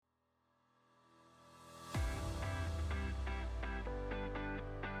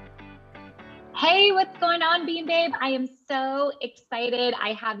Hey, what's going on, Bean Babe? I am so excited.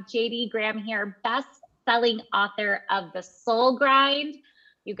 I have Jaydee Graham here, best-selling author of The Soul Grind.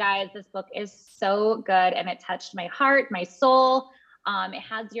 You guys, this book is so good and it touched my heart, my soul. It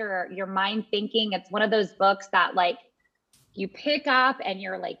has your mind thinking. It's one of those books that like you pick up and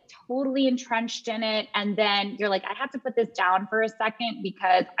you're like totally entrenched in it. And then you're like, I have to put this down for a second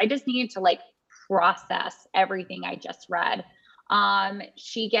because I just needed to like process everything I just read.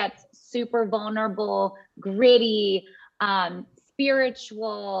 She gets super vulnerable, gritty,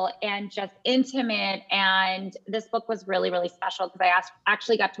 spiritual, and just intimate. And this book was really, really special because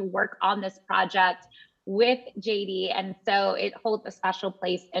actually got to work on this project with Jaydee. And so it holds a special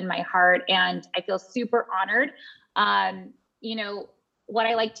place in my heart. And I feel super honored. What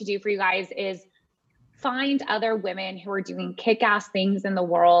I like to do for you guys is find other women who are doing kick-ass things in the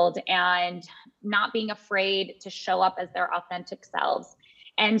world and not being afraid to show up as their authentic selves.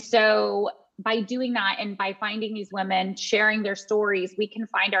 And so by doing that and by finding these women sharing their stories, we can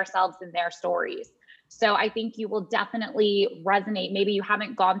find ourselves in their stories. So I think you will definitely resonate. Maybe you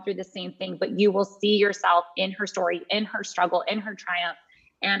haven't gone through the same thing, but you will see yourself in her story, in her struggle, in her triumph.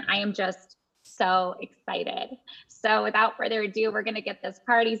 And I am just so excited. So without further ado, we're going to get this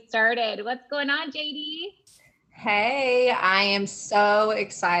party started. What's going on, Jaydee? Hey, I am so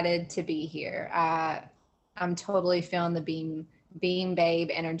excited to be here. I'm totally feeling the beam babe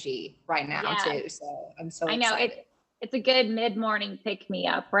energy right now too. So I'm so excited. I know it's a good mid-morning pick me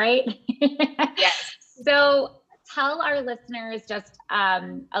up, right? Yes. So tell our listeners just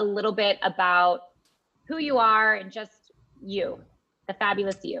a little bit about who you are and just you, the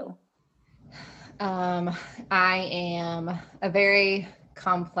fabulous you. I am a very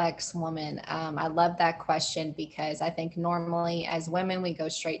complex woman. I love that question because I think normally as women, we go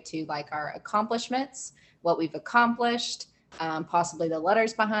straight to like our accomplishments, what we've accomplished, possibly the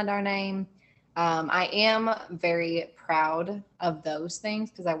letters behind our name. I am very proud of those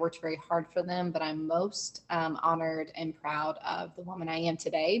things because I worked very hard for them, but I'm most honored and proud of the woman I am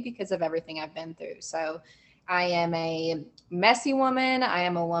today because of everything I've been through. So I am a messy woman. I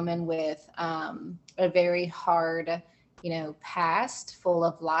am a woman with a very hard, past full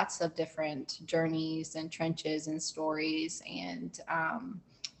of lots of different journeys and trenches and stories and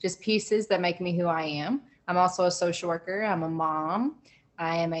just pieces that make me who I am. I'm also a social worker. I'm a mom.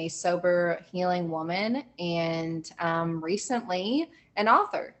 I am a sober, healing woman and recently an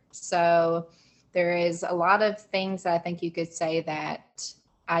author. So there is a lot of things that I think you could say that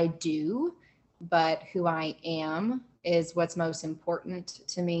I do, but who I am is what's most important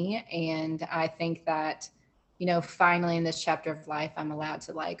to me. And I think that, finally in this chapter of life, I'm allowed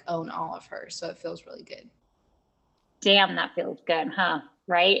to like own all of her. So it feels really good. Damn, that feels good, huh?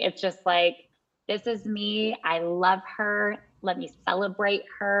 Right? It's just like, this is me. I love her. Let me celebrate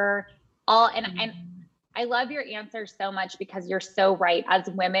her. And I love your answer so much because you're so right. As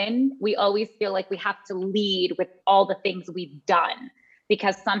women, we always feel like we have to lead with all the things we've done,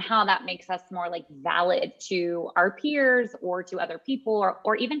 because somehow that makes us more like valid to our peers or to other people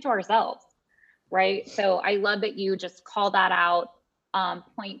or even to ourselves, right? So I love that you just call that out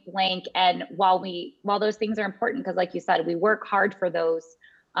point blank. And while those things are important, because like you said, we work hard for those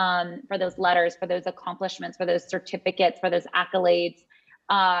letters, for those accomplishments, for those certificates, for those accolades.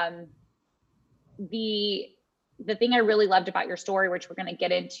 The thing I really loved about your story, which we're going to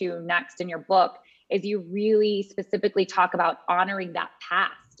get into next in your book, is you really specifically talk about honoring that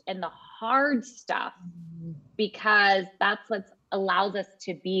past and the hard stuff, because that's what allows us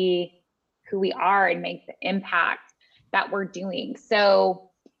to be who we are and make the impact that we're doing.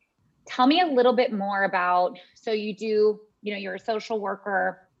 So tell me a little bit more about, so you do, you're a social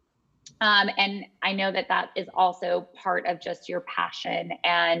worker, and I know that is also part of just your passion,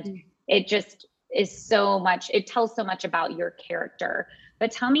 and it just is so much, it tells so much about your character.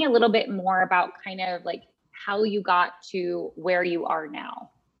 But tell me a little bit more about kind of like how you got to where you are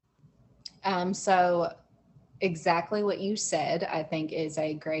now. So exactly what you said, I think is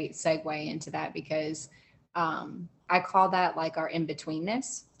a great segue into that because I call that like our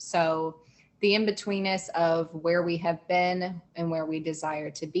in-betweenness. So the in-betweenness of where we have been and where we desire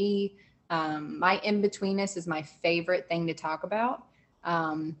to be. My in-betweenness is my favorite thing to talk about.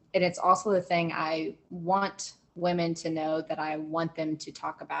 And it's also the thing I want women to know that I want them to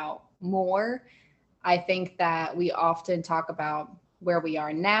talk about more. I think that we often talk about where we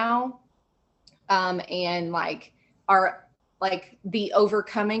are now, and like our like the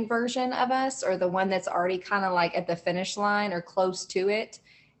overcoming version of us, or the one that's already kind of like at the finish line or close to it.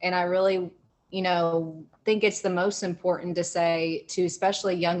 And I really, think it's the most important to say to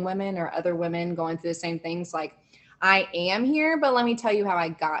especially young women or other women going through the same things, like, I am here, but let me tell you how I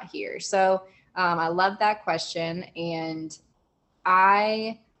got here. So I love that question. And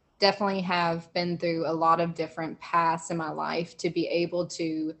I definitely have been through a lot of different paths in my life to be able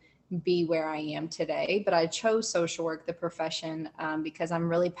to be where I am today. But I chose social work, the profession, because I'm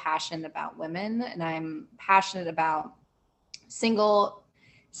really passionate about women, and I'm passionate about single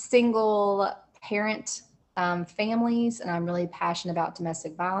parent families, and I'm really passionate about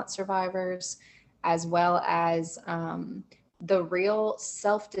domestic violence survivors, as well as the real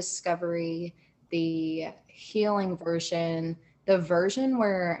self-discovery, the healing version, the version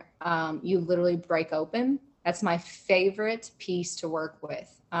where you literally break open. That's my favorite piece to work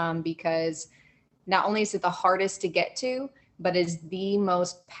with, because not only is it the hardest to get to, but is the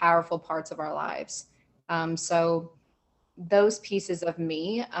most powerful parts of our lives. So those pieces of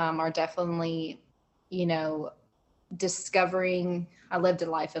me are definitely, you know, discovering. I lived a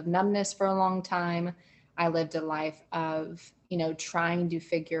life of numbness for a long time. I lived a life of, you know, trying to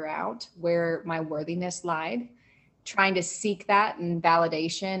figure out where my worthiness lied, trying to seek that in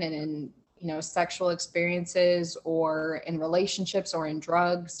validation and in, you know, sexual experiences or in relationships or in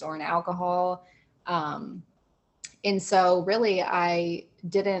drugs or in alcohol. And so really I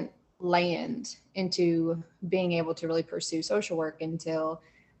didn't land into being able to really pursue social work until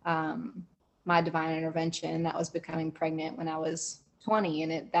my divine intervention. That was becoming pregnant when I was 20.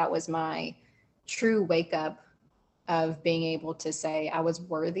 And that was my true wake up of being able to say I was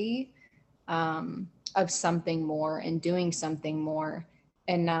worthy of something more and doing something more,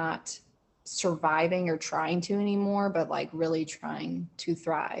 and not surviving or trying to anymore, but like really trying to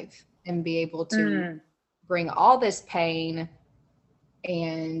thrive and be able to bring all this pain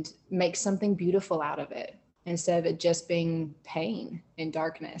and make something beautiful out of it instead of it just being pain and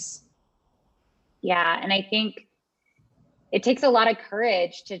darkness. Yeah. And I think it takes a lot of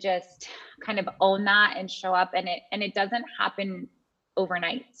courage to just kind of own that and show up, and it doesn't happen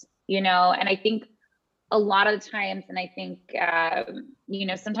overnight, you know? And I think a lot of the times, and I think, you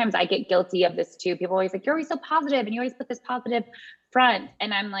know, sometimes I get guilty of this too. People always like, you're always so positive and you always put this positive front.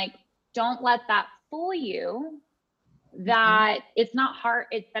 And I'm like, don't let that fool you that it's not hard.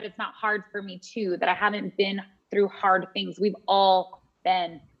 It's not hard for me too, that I haven't been through hard things. We've all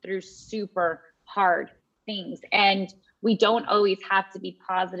been through super hard things, and we don't always have to be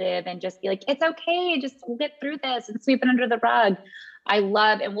positive and just be like, it's okay, just we'll get through this and sweep it under the rug. I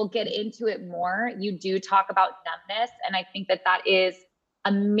love, and we'll get into it more, you do talk about numbness. And I think that that is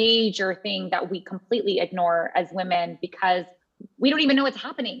a major thing that we completely ignore as women, because we don't even know what's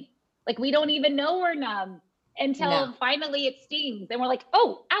happening. Like, we don't even know we're numb until finally it stings. And we're like,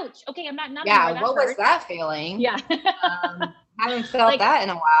 oh, ouch. Okay, I'm not numb anymore. What was that feeling? Yeah. Haven't felt that in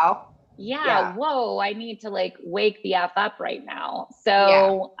a while. Yeah. Whoa, I need to like wake the F up right now.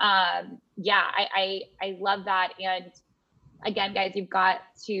 So I love that. And again, guys, you've got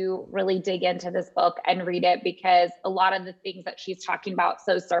to really dig into this book and read it, because a lot of the things that she's talking about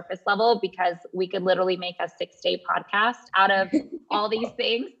so surface level, because we could literally make a 6-day podcast out of all these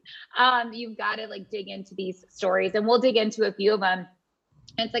things. You've got to like dig into these stories, and we'll dig into a few of them.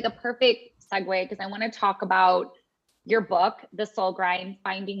 And it's like a perfect segue, because I want to talk about your book, The Soul Grind,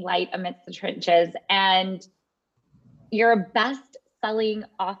 Finding Light Amidst the Trenches. And you're a best-selling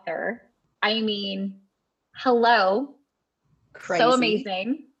author. I mean, hello. Crazy. So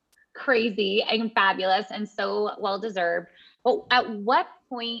amazing, crazy, and fabulous, and so well-deserved. But at what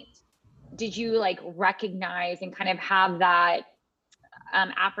point did you like recognize and kind of have that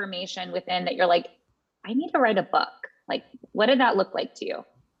affirmation within that you're like, I need to write a book? Like, what did that look like to you?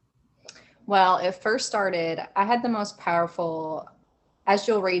 Well, it first started, I had the most powerful, as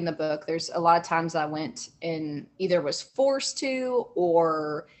you'll read in the book, there's a lot of times I went and either was forced to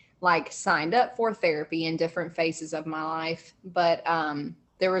or like signed up for therapy in different phases of my life. But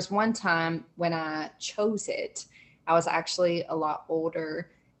there was one time when I chose it. I was actually a lot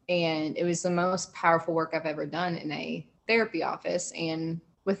older, and it was the most powerful work I've ever done in a therapy office. And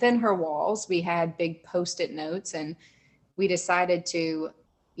within her walls, we had big Post-it notes, and we decided to,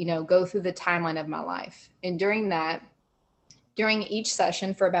 you know, go through the timeline of my life. And during each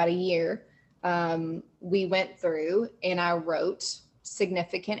session for about a year, we went through and I wrote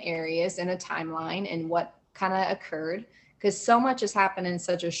significant areas in a timeline and what kind of occurred, because so much has happened in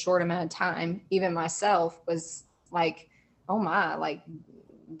such a short amount of time. Even myself was like, oh my, like,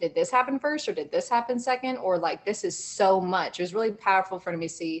 did this happen first or did this happen second? Or like, this is so much. It was really powerful for me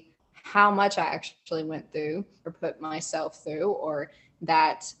to see how much I actually went through or put myself through, or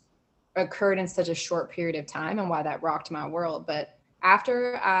that occurred in such a short period of time, and why that rocked my world. But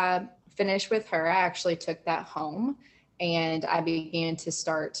after I finished with her, I actually took that home and I began to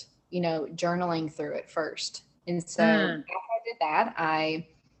start, you know, journaling through it first. And so after I did that, I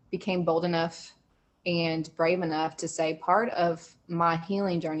became bold enough and brave enough to say part of my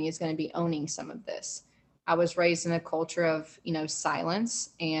healing journey is going to be owning some of this. I was raised in a culture of,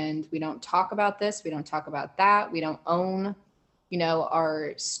 silence, and we don't talk about this. We don't talk about that. We don't own,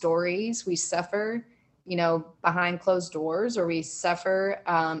 our stories. We suffer, behind closed doors, or we suffer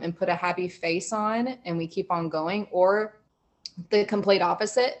and put a happy face on and we keep on going, or the complete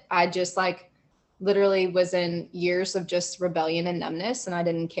opposite. I just literally was in years of just rebellion and numbness, and I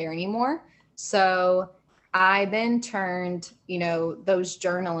didn't care anymore. So I then turned, those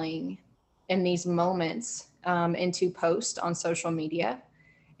journaling in these moments into posts on social media.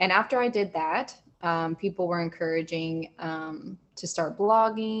 And after I did that, people were encouraging to start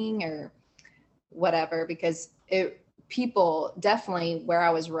blogging or whatever, because people definitely where I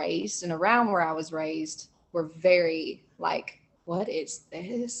was raised and around where I was raised were very what is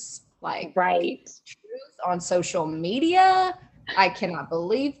this? Right. Truth on social media. I cannot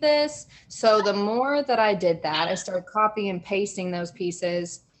believe this. So the more that I did that, I started copying and pasting those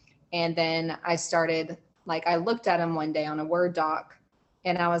pieces. And then I started, I looked at them one day on a Word doc,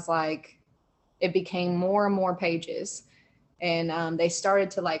 and I was it became more and more pages. And they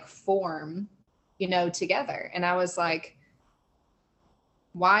started to form, together. And I was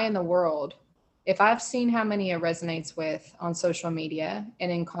why in the world, if I've seen how many it resonates with on social media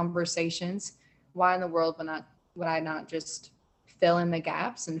and in conversations, why in the world would I not just fill in the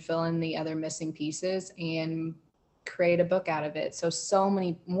gaps and fill in the other missing pieces and create a book out of it? So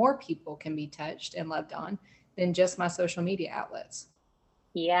many more people can be touched and loved on than just my social media outlets.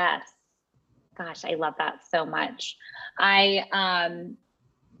 Yes. Gosh, I love that so much. I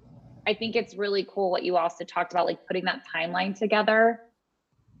think it's really cool what you also talked about, putting that timeline together.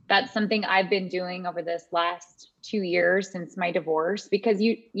 That's something I've been doing over this last 2 years since my divorce, because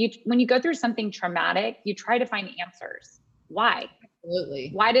you when you go through something traumatic, you try to find answers. Why?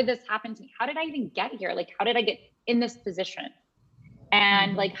 Absolutely. Why did this happen to me? How did I even get here? How did I get in this position?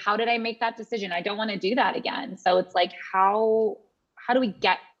 And how did I make that decision? I don't want to do that again. So it's how do we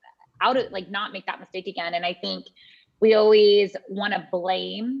get out of not make that mistake again? And I think we always want to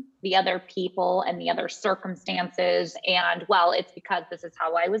blame the other people and the other circumstances. And well, it's because this is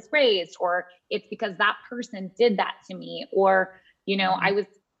how I was raised, or it's because that person did that to me, or, I was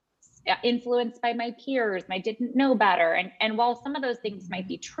influenced by my peers and I didn't know better. And while some of those things might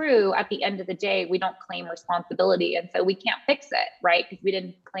be true, at the end of the day, we don't claim responsibility. And so we can't fix it, right? Because we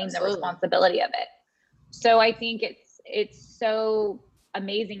didn't claim the responsibility of it. So I think it's so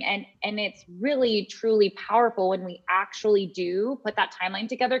amazing. And it's really, truly powerful when we actually do put that timeline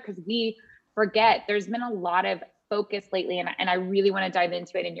together, because we forget. There's been a lot of focus lately, and I really want to dive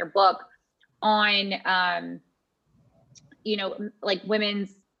into it in your book on,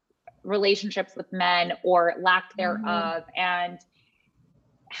 women's relationships with men or lack thereof, and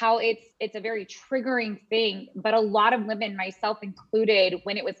how it's a very triggering thing. But a lot of women, myself included,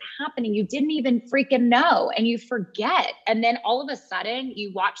 when it was happening, you didn't even freaking know, and you forget. And then all of a sudden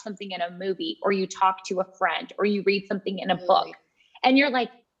you watch something in a movie, or you talk to a friend, or you read something in a book, and you're like,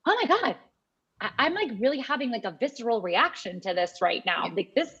 oh my God, I'm really having a visceral reaction to this right now.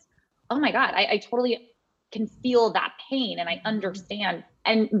 This, oh my God, I totally can feel that pain, and I understand.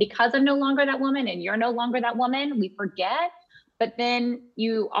 And because I'm no longer that woman and you're no longer that woman, we forget. But then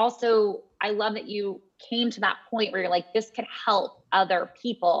you also, I love that you came to that point where you're this could help other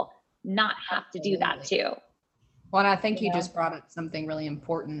people not have to do that too. Well, and I think you just brought up something really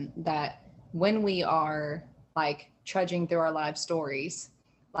important, that when we are trudging through our life stories,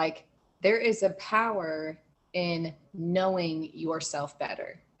 there is a power in knowing yourself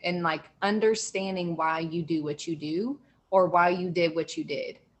better and understanding why you do what you do, or why you did what you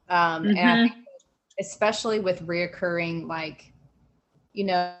did. And I think especially with reoccurring,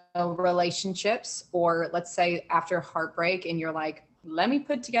 relationships, or let's say after heartbreak, and you're let me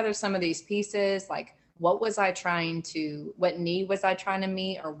put together some of these pieces. What need was I trying to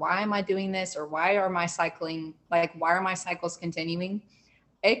meet? Or why am I doing this? Or why are my cycles continuing?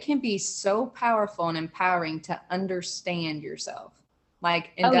 It can be so powerful and empowering to understand yourself,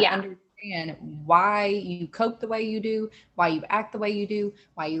 understand why you cope the way you do, why you act the way you do,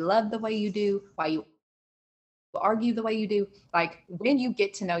 why you love the way you do, why you argue the way you do. When you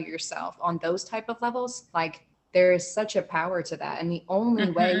get to know yourself on those type of levels, there is such a power to that. And the only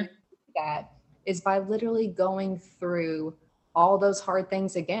way to do that is by literally going through all those hard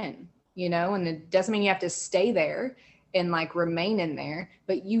things again, and it doesn't mean you have to stay there and remain in there,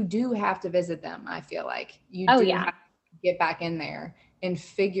 but you do have to visit them. I feel you have to get back in there and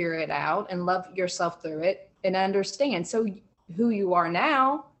figure it out and love yourself through it and understand. So who you are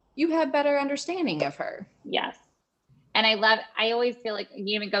now, you have better understanding of her. Yes. And I always feel like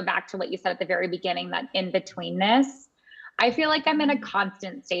you even go back to what you said at the very beginning, that in-betweenness. I feel like I'm in a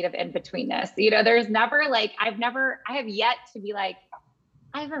constant state of in-betweenness. You know, there's never like, I have yet to be like,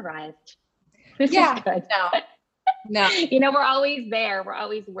 I've arrived. This is good. No. You know, we're always there. We're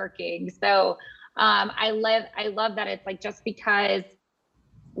always working. So I love that it's like, just because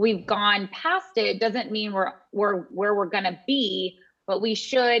we've gone past it doesn't mean we're where we're going to be, but we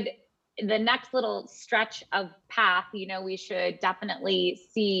should, the next little stretch of path, you know, we should definitely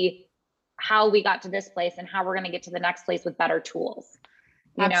see how we got to this place and how we're going to get to the next place with better tools,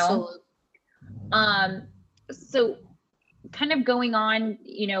 you Absolutely. know? So kind of going on,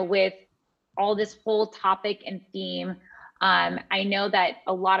 you know, with all this whole topic and theme, I know that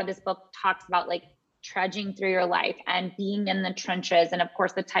a lot of this book talks about like trudging through your life and being in the trenches. And of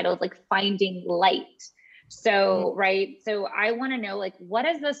course the title is like finding light. So, right. So I want to know, like, what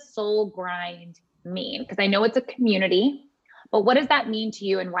does the soul grind mean? Because I know it's a community, but what does that mean to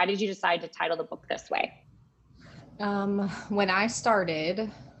you? And why did you decide to title the book this way? When I started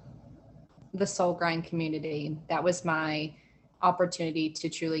the Soul Grind community, that was my opportunity to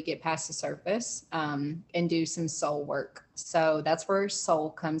truly get past the surface, and do some soul work. So that's where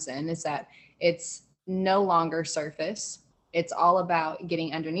soul comes in, is that it's no longer surface. It's all about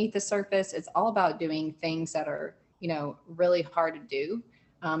getting underneath the surface. It's all about doing things that are, you know, really hard to do.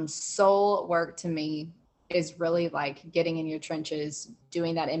 Soul work to me is really like getting in your trenches,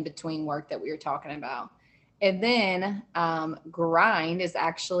 doing that in between work that we were talking about. And then grind is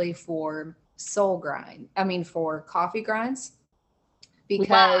actually for soul grind. I mean, for coffee grinds,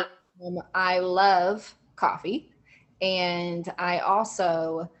 because I love coffee. And I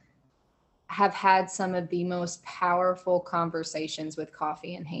also have had some of the most powerful conversations with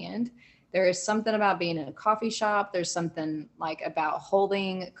coffee in hand. There is something about being in a coffee shop. There's something like about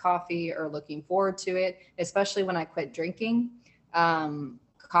holding coffee or looking forward to it, especially when I quit drinking.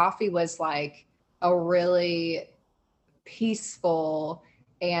 Coffee was like a really peaceful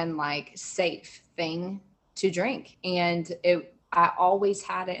and like safe thing to drink. And I always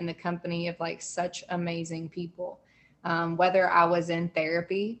had it in the company of like such amazing people. Whether I was in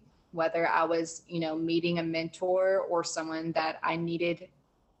therapy, whether I was, you know, meeting a mentor or someone that I needed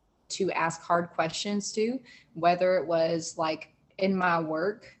to ask hard questions to, whether it was like in my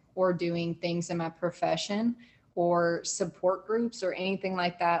work or doing things in my profession or support groups or anything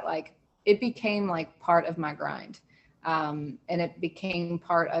like that, like it became like part of my grind. And it became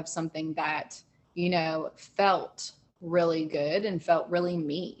part of something that, you know, felt really good and felt really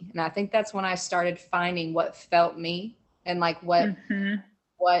me. And I think that's when I started finding what felt me and like what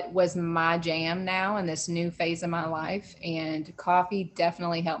was my jam now in this new phase of my life. And coffee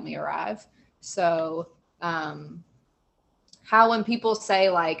definitely helped me arrive. So how when people say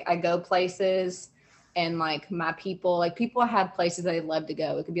like I go places and like my people, like people have places they love to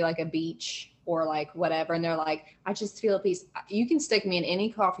go. It could be like a beach or like whatever. And they're like, I just feel at peace. You can stick me in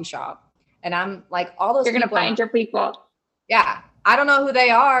any coffee shop. And I'm like, all those You're going to find your people. Yeah. I don't know who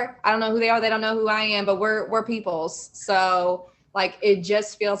they are. I don't know who they are. They don't know who I am, but we're peoples. So like, it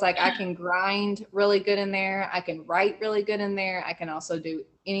just feels like I can grind really good in there. I can write really good in there. I can also do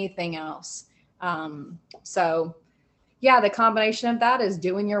anything else. So yeah, the combination of that is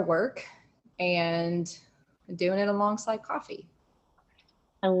doing your work and doing it alongside coffee.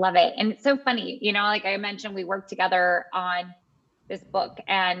 I love it. And it's so funny, you know, like I mentioned, we worked together on this book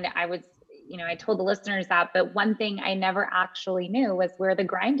and I was, you know, I told the listeners that, but one thing I never actually knew was where the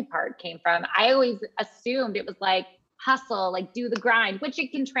grind part came from. I always assumed it was like hustle, like do the grind, which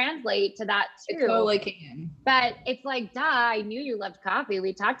it can translate to that too. It totally can. But it's like, duh, I knew you loved coffee.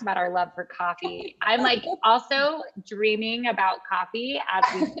 We talked about our love for coffee. I'm like also dreaming about coffee as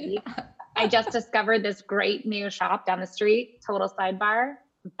we speak. I just discovered this great new shop down the street, total sidebar,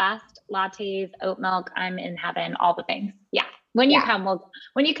 best lattes, oat milk. I'm in heaven, all the things. Yeah. When you come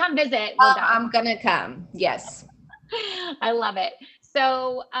visit, we'll go. I'm going to come. Yes. I love it.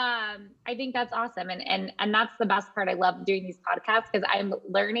 So I think that's awesome. And that's the best part. I love doing these podcasts because I'm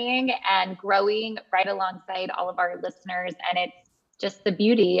learning and growing right alongside all of our listeners. And it's just the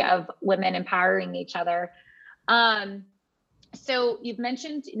beauty of women empowering each other. So you've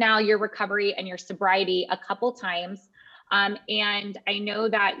mentioned now your recovery and your sobriety a couple times. And I know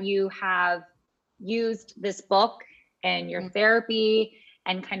that you have used this book and your therapy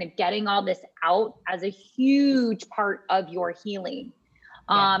and kind of getting all this out as a huge part of your healing.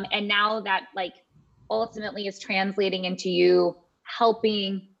 And now that like ultimately is translating into you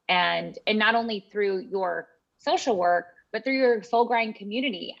helping and not only through your social work, but through your soul grind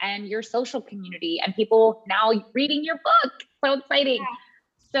community and your social community and people now reading your book. So exciting.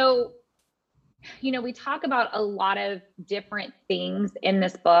 Yeah. So we talk about a lot of different things in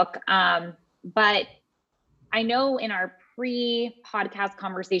this book. But I know in our pre-podcast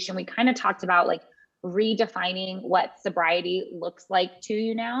conversation, we kind of talked about like redefining what sobriety looks like to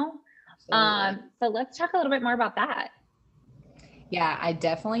you now. So let's talk a little bit more about that. Yeah, I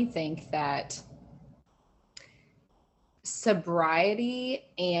definitely think that sobriety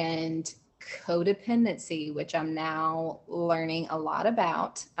and codependency, which I'm now learning a lot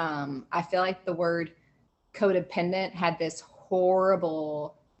about. I feel like the word codependent had this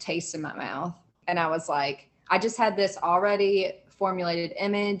horrible taste in my mouth. And I was like, I just had this already formulated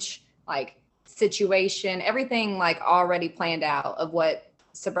image, like situation, everything like already planned out of what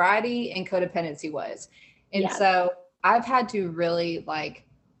sobriety and codependency was. And so I've had to really like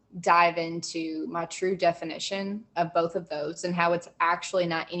dive into my true definition of both of those and how it's actually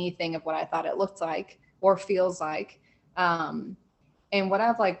not anything of what I thought it looked like or feels like. And what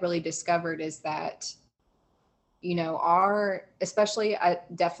I've like really discovered is that, especially I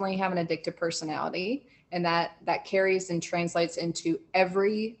definitely have an addictive personality, and that carries and translates into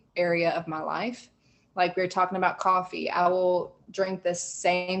every area of my life. Like we were talking about coffee, I will drink the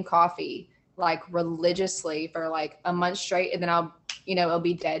same coffee like religiously for like a month straight, and then it'll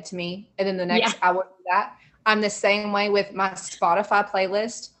be dead to me. And then the next I will do that. I'm the same way with my Spotify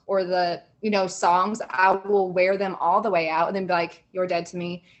playlist or the, songs. I will wear them all the way out and then be like, you're dead to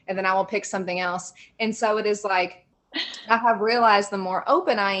me. And then I will pick something else. And so it is like, I have realized the more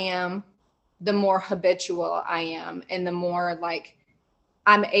open I am, the more habitual I am. And the more like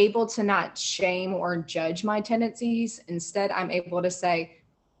I'm able to not shame or judge my tendencies. Instead, I'm able to say,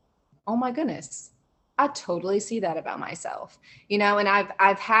 oh my goodness, I totally see that about myself, and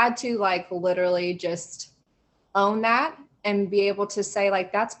I've had to like literally just own that and be able to say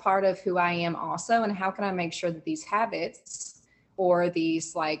like, that's part of who I am also. And how can I make sure that these habits or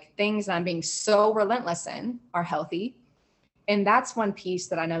these like things I'm being so relentless in are healthy? And that's one piece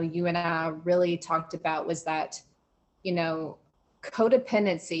that I know you and I really talked about was that,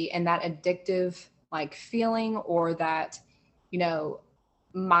 codependency and that addictive like feeling or that,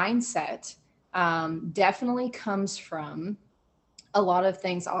 mindset definitely comes from a lot of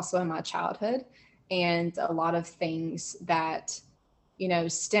things also in my childhood, and a lot of things that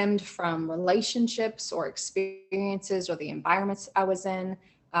stemmed from relationships or experiences or the environments I was in,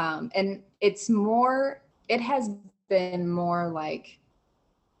 and it has been more like,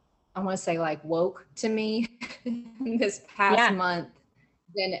 I want to say like woke to me this past month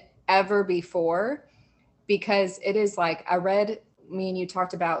than ever before, because it is like I read, me and you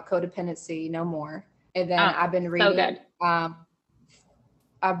talked about Codependency No More, and then I've been reading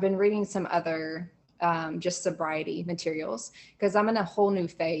I've been reading some other just sobriety materials, because I'm in a whole new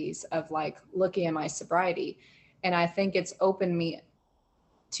phase of like looking at my sobriety, and I think it's opened me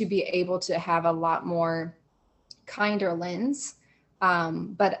to be able to have a lot more kinder lens.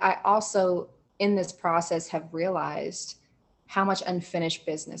 But I also in this process have realized how much unfinished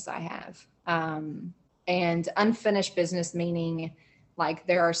business I have. And unfinished business meaning like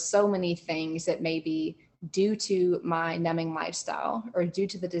there are so many things that maybe due to my numbing lifestyle or due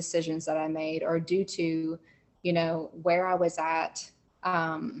to the decisions that I made or due to, where I was at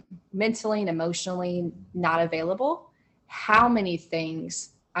mentally and emotionally not available, how many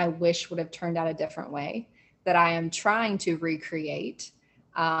things I wish would have turned out a different way that I am trying to recreate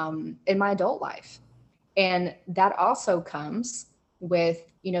in my adult life. And that also comes with,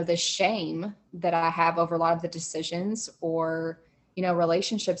 the shame that I have over a lot of the decisions or,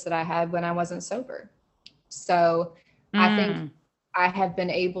 relationships that I had when I wasn't sober. So I think I have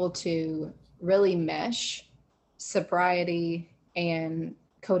been able to really mesh sobriety and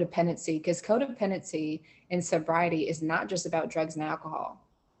codependency, because codependency and sobriety is not just about drugs and alcohol.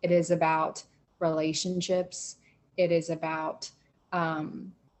 It is about relationships. It is about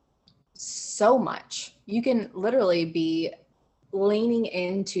so much. You can literally be leaning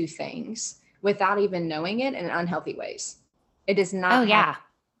into things without even knowing it in unhealthy ways. It does not have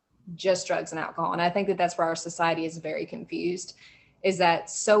just drugs and alcohol. And I think that that's where our society is very confused, is that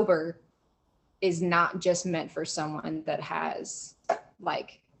sober is not just meant for someone that has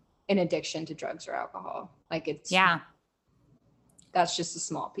like an addiction to drugs or alcohol. Like that's just a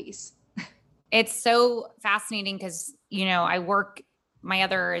small piece. It's so fascinating because, my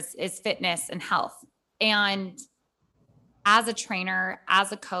other is fitness and health. And as a trainer,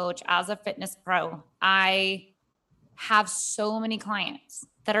 as a coach, as a fitness pro, I have so many clients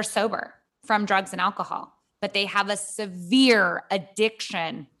that are sober from drugs and alcohol, but they have a severe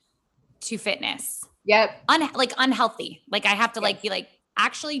addiction to fitness. Yep. Unhealthy. Like I have to be like,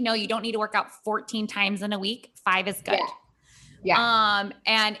 actually, no, you don't need to work out 14 times in a week. 5 is good. Yeah. Yeah.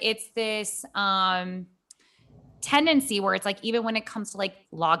 And it's this tendency where it's like, even when it comes to like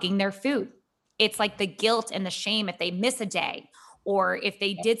logging their food, it's like the guilt and the shame if they miss a day, or if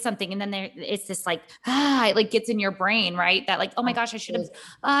they did something, and then it's this like, it like gets in your brain, right? That like, oh my gosh, I should have,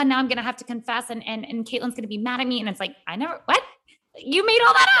 now I'm going to have to confess, and Kaitlin's going to be mad at me. And it's like, what? You made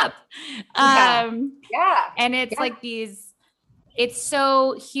all that up. And it's like it's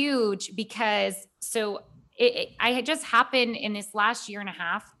so huge because I had just happened in this last year and a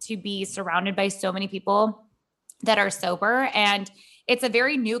half to be surrounded by so many people that are sober. And it's a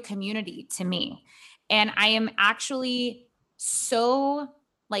very new community to me. And I am actually so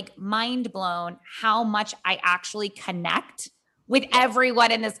like mind blown how much I actually connect with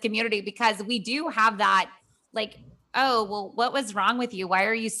everyone in this community, because we do have that like, oh, well, what was wrong with you? Why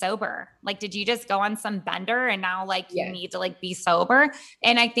are you sober? Like, did you just go on some bender and now like you need to like be sober?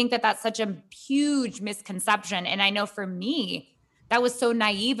 And I think that that's such a huge misconception. And I know for me, that was so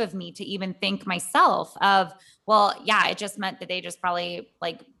naive of me to even think myself of, well, yeah, it just meant that they just probably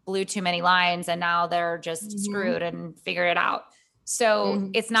like blew too many lines and now they're just screwed and figured it out. So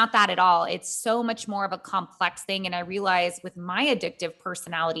it's not that at all. It's so much more of a complex thing. And I realize with my addictive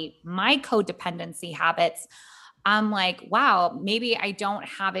personality, my codependency habits, I'm like, wow, maybe I don't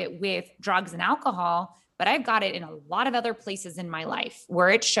have it with drugs and alcohol, but I've got it in a lot of other places in my life where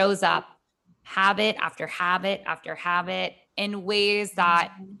it shows up habit after habit after habit in ways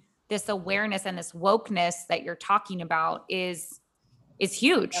that this awareness and this wokeness that you're talking about is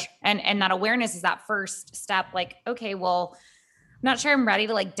huge. And that awareness is that first step. Like, okay, well, I'm not sure I'm ready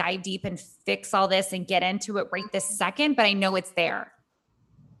to like dive deep and fix all this and get into it right this second, but I know it's there.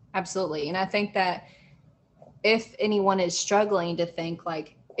 Absolutely. And I think that if anyone is struggling to think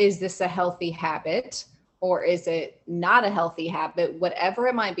like, is this a healthy habit or is it not a healthy habit, whatever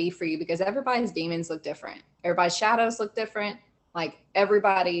it might be for you, because everybody's demons look different. Everybody's shadows look different. Like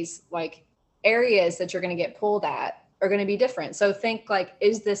everybody's like areas that you're going to get pulled at are going to be different. So think like,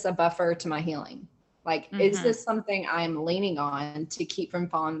 is this a buffer to my healing? Like, is this something I'm leaning on to keep from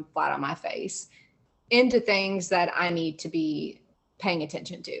falling flat on my face into things that I need to be paying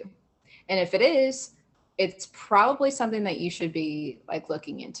attention to? And if it is, it's probably something that you should be like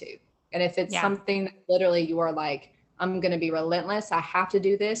looking into. And if it's something that literally you are like, I'm going to be relentless, I have to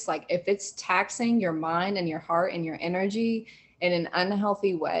do this. Like if it's taxing your mind and your heart and your energy in an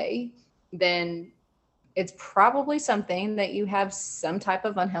unhealthy way, then it's probably something that you have some type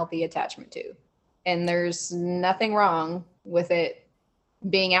of unhealthy attachment to. And there's nothing wrong with it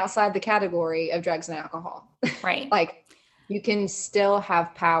being outside the category of drugs and alcohol. Right. Like you can still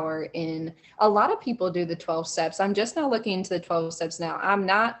have power in, a lot of people do the 12 steps. I'm just now looking into the 12 steps now. I'm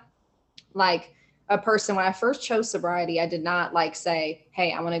not like a person, when I first chose sobriety, I did not like say,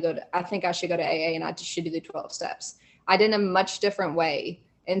 hey, I think I should go to AA and I should do the 12 steps. I did it in a much different way.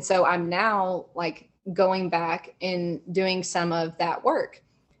 And so I'm now like going back and doing some of that work.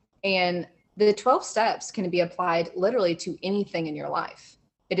 And the 12 steps can be applied literally to anything in your life.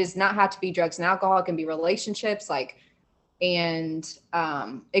 It does not have to be drugs and alcohol. It can be relationships, and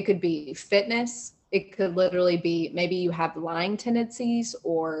it could be fitness. It could literally be, maybe you have lying tendencies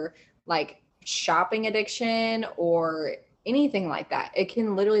or like shopping addiction or anything like that. It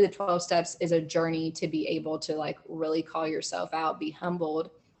can literally, the 12 steps is a journey to be able to like really call yourself out, be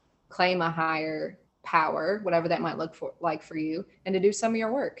humbled, claim a higher power, whatever that might look like for you, and to do some of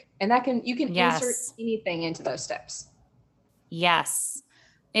your work. And you can insert anything into those steps. Yes.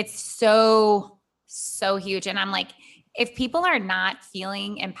 It's so huge. And I'm like, if people are not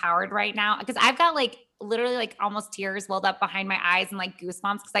feeling empowered right now, because I've got like literally like almost tears welled up behind my eyes and like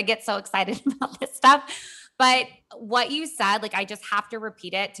goosebumps because I get so excited about this stuff. But what you said, like, I just have to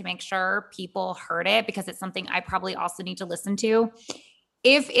repeat it to make sure people heard it, because it's something I probably also need to listen to.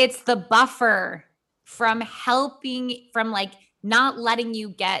 If it's the buffer from like not letting you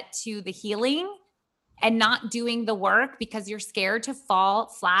get to the healing and not doing the work because you're scared to fall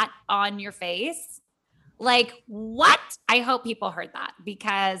flat on your face, like what? I hope people heard that,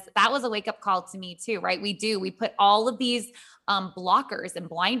 because that was a wake up call to me too, right? We put all of these blockers and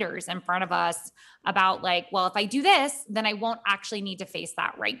blinders in front of us about like, well, if I do this, then I won't actually need to face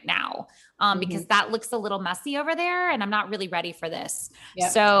that right now, because that looks a little messy over there and I'm not really ready for this.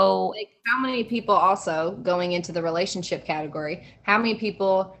 Yep. So like, how many people, also going into the relationship category, how many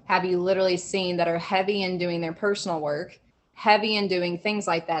people have you literally seen that are heavy in doing their personal work, heavy in doing things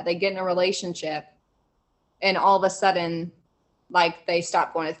like that? They get in a relationship and all of a sudden, like, they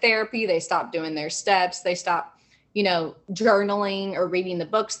stop going to therapy, they stop doing their steps, they stop, journaling or reading the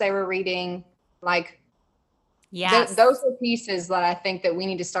books they were reading. Like, Yes. Those are pieces that I think that we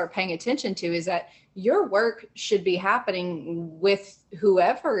need to start paying attention to, is that your work should be happening with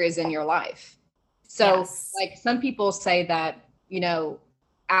whoever is in your life. So Yes. like some people say that,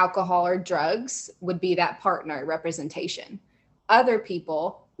 alcohol or drugs would be that partner representation. Other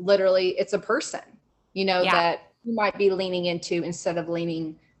people, literally, it's a person, Yeah. that you might be leaning into instead of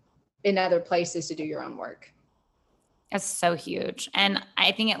leaning in other places to do your own work. That's so huge. And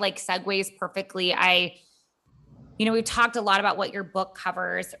I think it like segues perfectly. We've talked a lot about what your book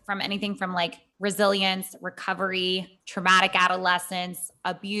covers, from anything from like resilience, recovery, traumatic adolescence,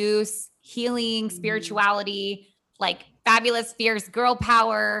 abuse, healing, spirituality, like fabulous, fierce girl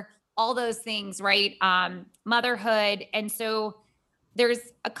power, all those things, right? Motherhood. And so there's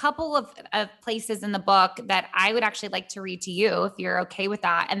a couple of places in the book that I would actually like to read to you, if you're okay with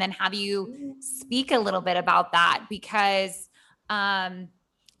that, and then have you speak a little bit about that, because, and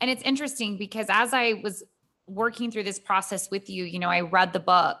it's interesting because as I was working through this process with you, I read the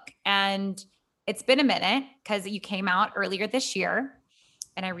book, and it's been a minute because you came out earlier this year,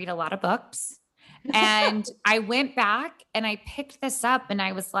 and I read a lot of books. And I went back and I picked this up, and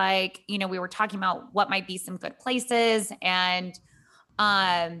I was like, we were talking about what might be some good places. And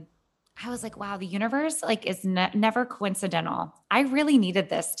I was like, wow, the universe like is never coincidental. I really needed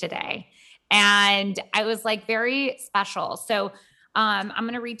this today. And I was like very special. So I'm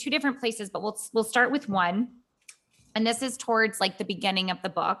going to read two different places, but we'll start with one. And this is towards like the beginning of the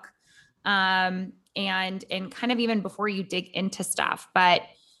book. And kind of even before you dig into stuff, but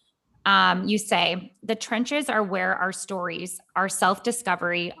you say, the trenches are where our stories, our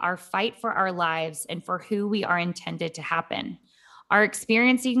self-discovery, our fight for our lives, and for who we are intended to happen. Our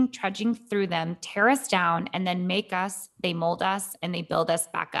experiencing, trudging through them, tear us down, and then make us, they mold us, and they build us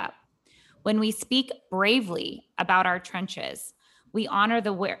back up. When we speak bravely about our trenches, we honor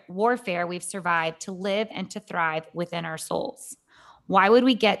the warfare we've survived to live and to thrive within our souls. Why would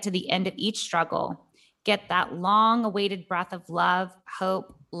we get to the end of each struggle, get that long-awaited breath of love,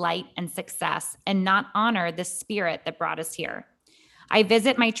 hope, light, and success, and not honor the spirit that brought us here? I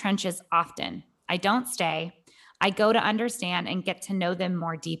visit my trenches often. I don't stay. I go to understand and get to know them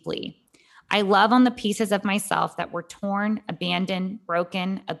more deeply. I love on the pieces of myself that were torn, abandoned,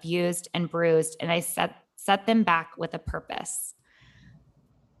 broken, abused, and bruised, and I set them back with a purpose.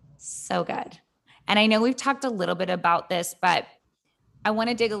 So good. And I know we've talked a little bit about this, but I want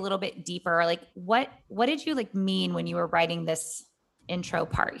to dig a little bit deeper. Like what did you like mean when you were writing this intro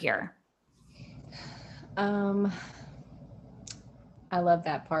part here? I love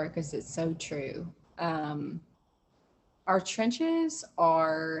that part because it's so true. Our trenches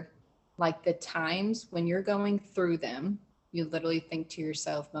are like the times when you're going through them, you literally think to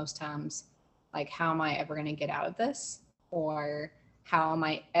yourself most times, like, how am I ever going to get out of this? Or how am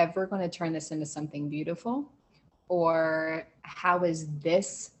I ever going to turn this into something beautiful? Or how is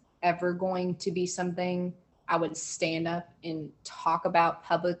this ever going to be something I would stand up and talk about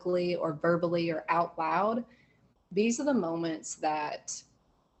publicly or verbally or out loud? These are the moments that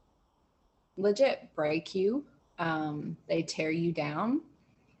legit break you. They tear you down.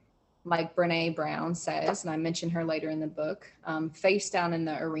 Like Brene Brown says, and I mention her later in the book, face down in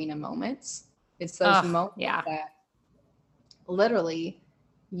the arena moments. It's those moments that literally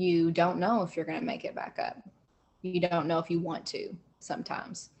you don't know if you're going to make it back up. You don't know if you want to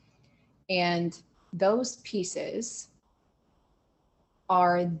sometimes. And those pieces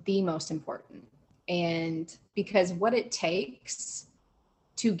are the most important. And because what it takes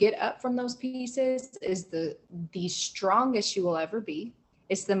to get up from those pieces is the strongest you will ever be.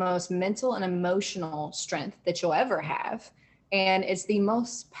 It's the most mental and emotional strength that you'll ever have. And it's the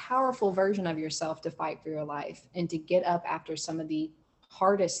most powerful version of yourself to fight for your life and to get up after some of the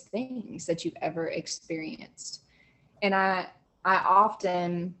hardest things that you've ever experienced. And I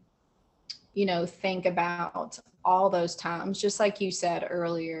often, think about all those times, just like you said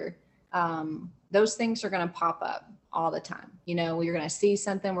earlier, those things are going to pop up all the time. We're going to see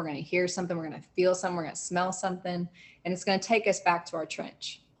something, we're going to hear something, we're going to feel something, we're going to smell something, and it's going to take us back to our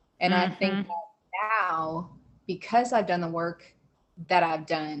trench. And I think that now, because I've done the work that I've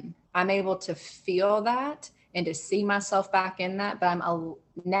done, I'm able to feel that and to see myself back in that. But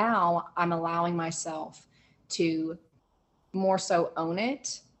now I'm allowing myself to more so own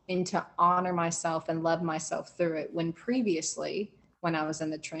it and to honor myself and love myself through it. When previously, when I was in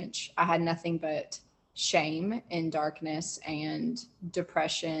the trench, I had nothing but shame and darkness and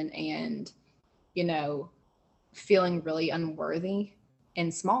depression and, feeling really unworthy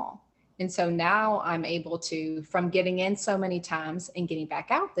and small. And so now I'm able to, from getting in so many times and getting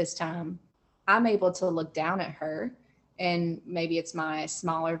back out this time, I'm able to look down at her and maybe it's my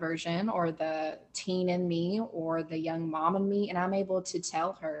smaller version or the teen in me or the young mom in me. And I'm able to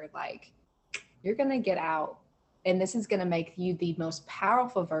tell her, like, you're going to get out, and this is going to make you the most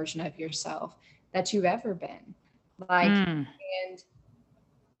powerful version of yourself that you've ever been. Like,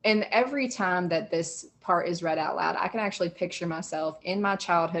 and every time that this part is read out loud, I can actually picture myself in my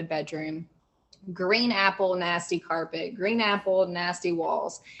childhood bedroom, green apple, nasty carpet, green apple, nasty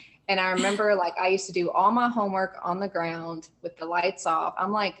walls. And I remember, like, I used to do all my homework on the ground with the lights off.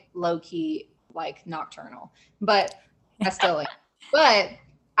 I'm like low key, like nocturnal, but I still am. But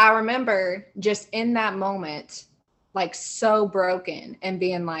I remember just in that moment, like so broken and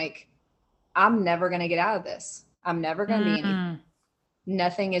being like, I'm never going to get out of this. I'm never going to be anything.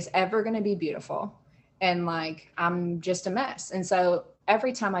 Nothing is ever going to be beautiful. And like, I'm just a mess. And so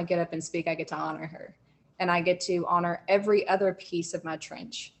every time I get up and speak, I get to honor her, and I get to honor every other piece of my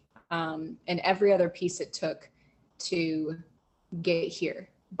trench, and every other piece it took to get here.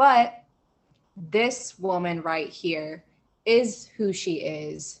 But this woman right here is who she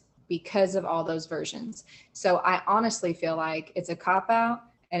is because of all those versions. So I honestly feel like it's a cop-out,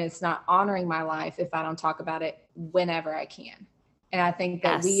 and it's not honoring my life if I don't talk about it whenever I can. And I think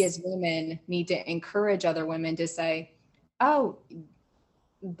that we as women need to encourage other women to say, oh,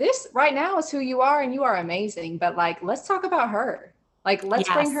 this right now is who you are, and you are amazing. But like, let's talk about her. Like, let's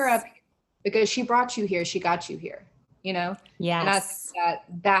bring her up because she brought you here. She got you here, you know? Yes. And I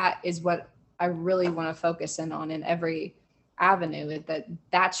think that is what I really want to focus in on in every avenue,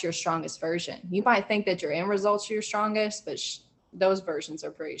 that's your strongest version. You might think that your end results are your strongest, but those versions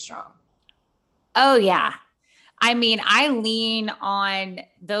are pretty strong. Oh yeah. I mean, I lean on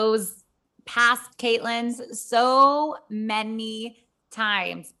those past Kaitlins so many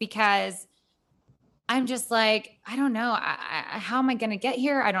times because I'm just like, I don't know. How am I going to get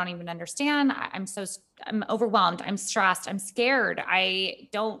here? I don't even understand. I'm overwhelmed. I'm stressed. I'm scared. I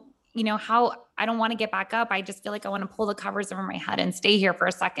don't want to get back up. I just feel like I want to pull the covers over my head and stay here for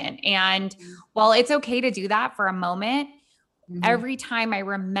a second. And while it's okay to do that for a moment, every time I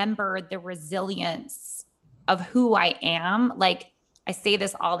remember the resilience of who I am, like I say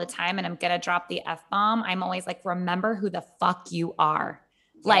this all the time, and I'm going to drop the F-bomb. I'm always like, remember who the fuck you are.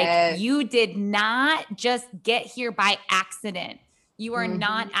 Yes. Like, you did not just get here by accident. You are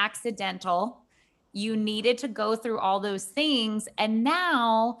not accidental. You needed to go through all those things. And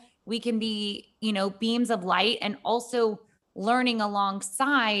now we can be, beams of light, and also learning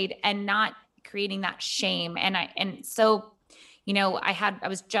alongside and not creating that shame. And so, I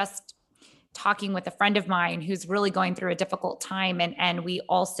was just talking with a friend of mine who's really going through a difficult time. And we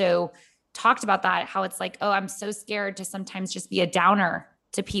also talked about that, how it's like, oh, I'm so scared to sometimes just be a downer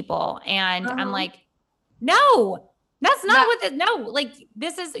to people. And I'm like, no, that's not like,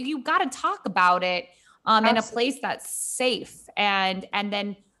 this is, you got to talk about it in a place that's safe. And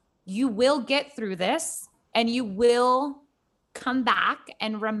then you will get through this, and you will come back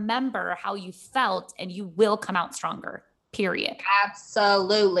and remember how you felt, and you will come out stronger. Period.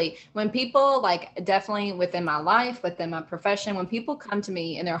 Absolutely. When people, like, definitely within my life, within my profession, when people come to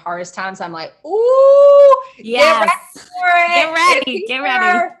me in their hardest times, I'm like, ooh, yes. Get ready. Get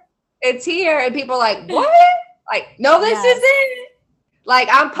ready. It's here. And people are like, what? Like, no, this is it. Like,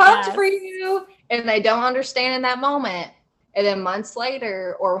 I'm pumped for you. And they don't understand in that moment. And then months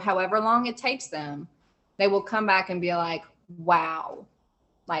later, or however long it takes them, they will come back and be like, wow,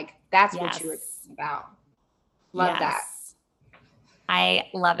 like, that's what you were talking about. Love that. I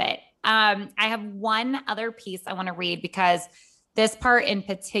love it. I have one other piece I want to read, because this part in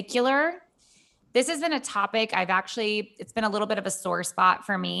particular, this has been a topic it's been a little bit of a sore spot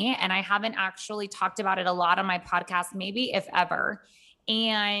for me, and I haven't actually talked about it a lot on my podcast, maybe if ever.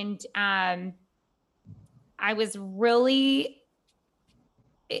 And I was really,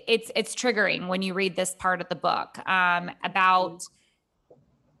 it's triggering when you read this part of the book about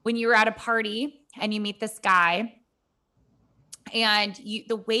when you're at a party and you meet this guy. And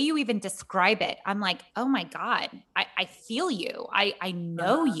the way you even describe it, I'm like, oh my God, I feel you. I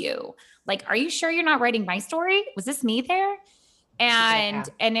know you. Like, are you sure you're not writing my story? Was this me there? And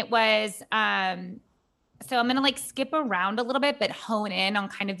it was, so I'm going to like skip around a little bit, but hone in on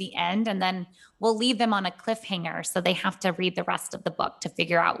kind of the end. And then we'll leave them on a cliffhanger. So they have to read the rest of the book to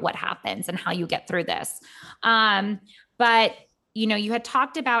figure out what happens and how you get through this. But you had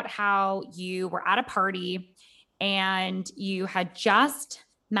talked about how you were at a party, and you had just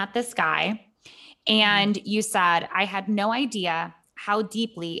met this guy, and you said, I had no idea how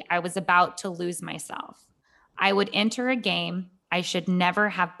deeply I was about to lose myself. I would enter a game I should never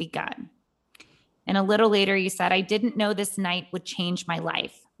have begun. And a little later, you said, I didn't know this night would change my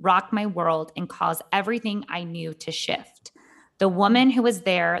life, rock my world, and cause everything I knew to shift. The woman who was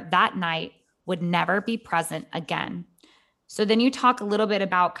there that night would never be present again. So then you talk a little bit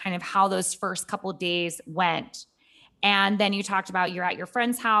about kind of how those first couple days went. And then you talked about you're at your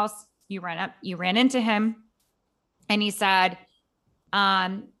friend's house, you ran into him, and he said,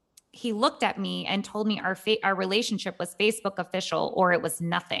 he looked at me and told me our relationship was Facebook official or it was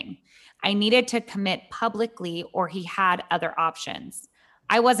nothing. I needed to commit publicly or he had other options.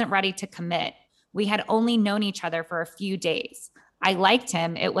 I wasn't ready to commit. We had only known each other for a few days. I liked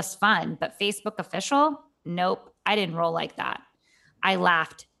him. It was fun, but Facebook official? Nope. I didn't roll like that. I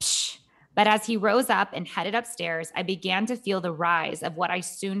laughed. Psh. But as he rose up and headed upstairs, I began to feel the rise of what I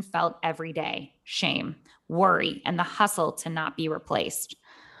soon felt every day: shame, worry, and the hustle to not be replaced.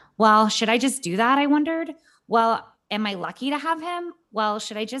 Well, should I just do that? I wondered. Well, am I lucky to have him? Well,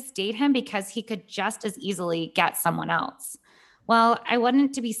 should I just date him because he could just as easily get someone else? Well, I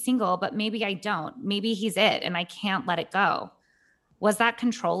wanted to be single, but maybe I don't. Maybe he's it and I can't let it go. Was that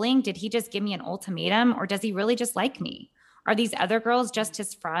controlling? Did he just give me an ultimatum, or does he really just like me? Are these other girls just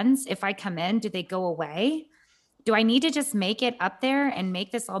his friends? If I come in, do they go away? Do I need to just make it up there and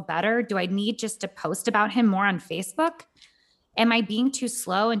make this all better? Do I need just to post about him more on Facebook? Am I being too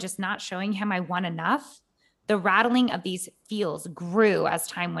slow and just not showing him I want enough? The rattling of these feels grew as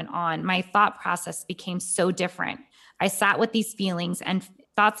time went on. My thought process became so different. I sat with these feelings and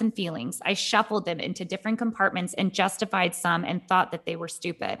thoughts and feelings. I shuffled them into different compartments and justified some and thought that they were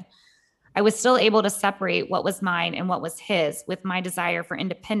stupid. I was still able to separate what was mine and what was his, with my desire for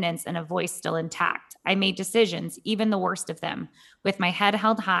independence and a voice still intact. I made decisions, even the worst of them, with my head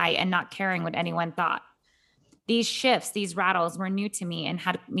held high and not caring what anyone thought. These shifts, these rattles were new to me and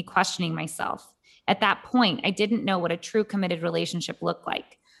had me questioning myself. At that point, I didn't know what a true committed relationship looked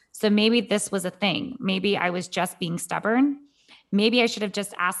like. So maybe this was a thing. Maybe I was just being stubborn. Maybe I should have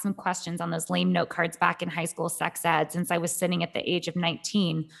just asked some questions on those lame note cards back in high school sex ed, since I was sitting at the age of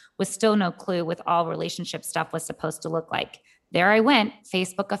 19 with still no clue what all relationship stuff was supposed to look like. There I went,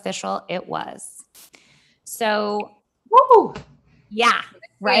 Facebook official it was. So, woo, yeah,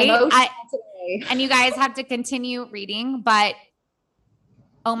 right? And you guys have to continue reading, but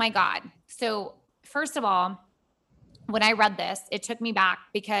oh my God. So first of all, when I read this, it took me back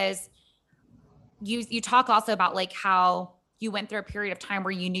because you talk also about like how you went through a period of time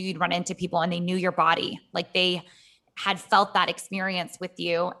where you knew you'd run into people and they knew your body, like they had felt that experience with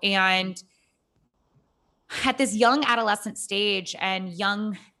you. And at this young adolescent stage and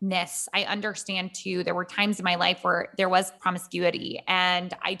youngness, I understand too, there were times in my life where there was promiscuity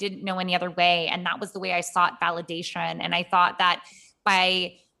and I didn't know any other way. And that was the way I sought validation. And I thought that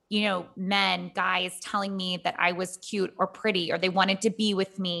by, men, guys telling me that I was cute or pretty, or they wanted to be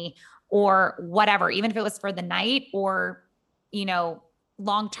with me or whatever, even if it was for the night or,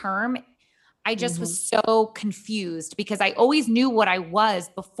 long-term, I just was so confused because I always knew what I was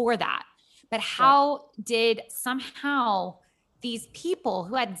before that. But how did somehow these people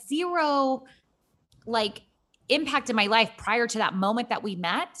who had zero impact in my life prior to that moment that we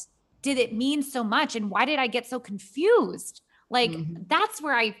met, did it mean so much? And why did I get so confused? That's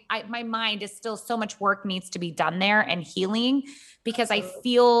where my mind is still so much work needs to be done there and healing, because I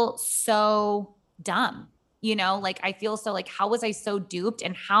feel so dumb, I feel so how was I so duped,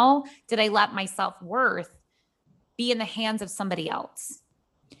 and how did I let my self-worth be in the hands of somebody else?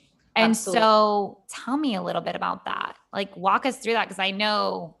 And so tell me a little bit about that. Walk us through that. Cause I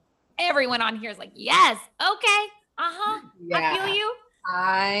know everyone on here is like, yes. Okay. I feel you.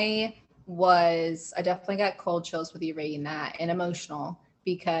 I definitely got cold chills with you reading that, and emotional,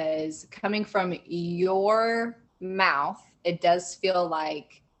 because coming from your mouth, it does feel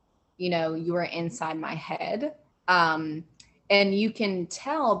like, you were inside my head. And you can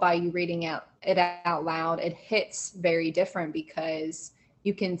tell by you reading it out loud, it hits very different because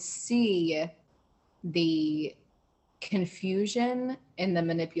you can see the confusion and the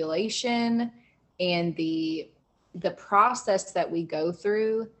manipulation and the process that we go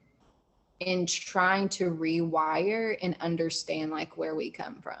through in trying to rewire and understand where we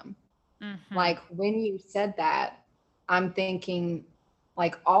come from. When you said that, I'm thinking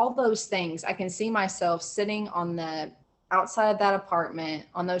all those things, I can see myself sitting on the outside of that apartment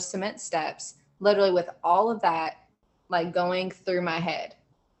on those cement steps, literally with all of that going through my head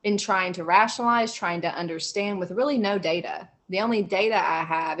and trying to rationalize, trying to understand with really no data. The only data I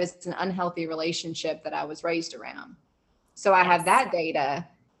have is an unhealthy relationship that I was raised around. So I have that data.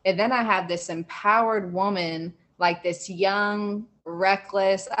 And then I have this empowered woman, this young,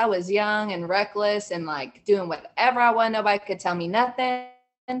 reckless. I was young and reckless and doing whatever I want. Nobody could tell me nothing.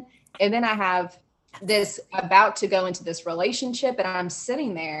 And then I have this about to go into this relationship, and I'm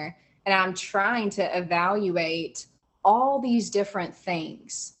sitting there and I'm trying to evaluate all these different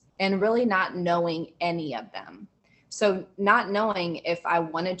things and really not knowing any of them. So not knowing if I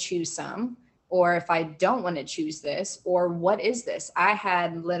want to choose some or if I don't want to choose this, or what is this? I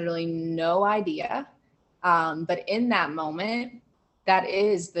had literally no idea. But in that moment, that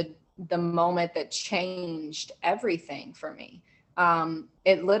is the moment that changed everything for me.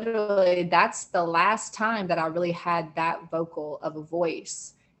 It literally, that's the last time that I really had that vocal of a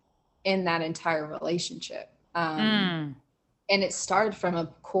voice in that entire relationship. And it started from a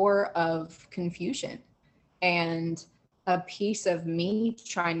core of confusion and a piece of me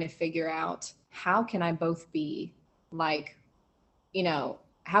trying to figure out, how can I both be like,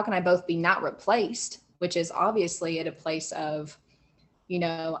 how can I both be not replaced, which is obviously at a place of,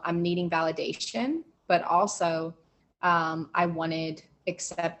 I'm needing validation, but also I wanted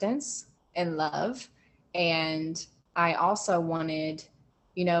acceptance and love. And I also wanted,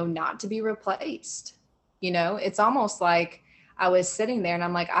 not to be replaced. It's almost like I was sitting there and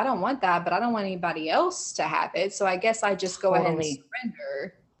I'm like, I don't want that, but I don't want anybody else to have it. So I guess I just go ahead and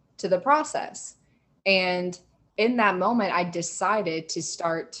surrender to the process. And in that moment, I decided to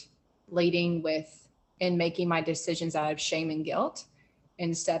start leading with and making my decisions out of shame and guilt,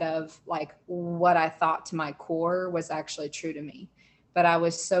 instead of like what I thought to my core was actually true to me. But I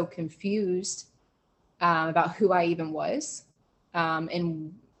was so confused about who I even was.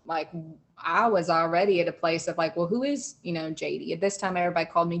 And like, I was already at a place of like, well, who is, Jaydee? At this time, everybody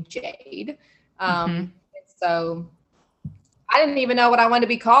called me Jade. So I didn't even know what I wanted to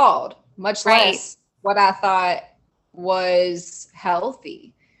be called, much less what I thought was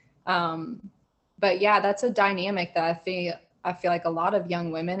healthy. But yeah, that's a dynamic that I feel like a lot of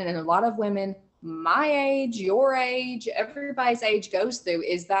young women and a lot of women my age, your age, everybody's age goes through,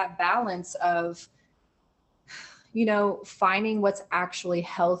 is that balance of, finding what's actually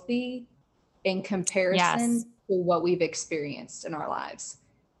healthy in comparison to what we've experienced in our lives.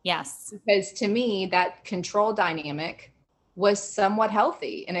 Yes. Because to me, that control dynamic was somewhat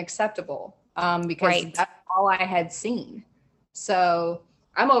healthy and acceptable, because that's all I had seen. So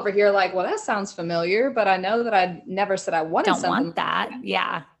I'm over here like, well, that sounds familiar, but I know that I never said I wanted something. Don't want that. Like that.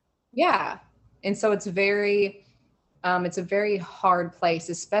 Yeah. Yeah. And so it's a very hard place,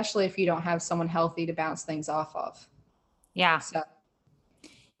 especially if you don't have someone healthy to bounce things off of. Yeah. So.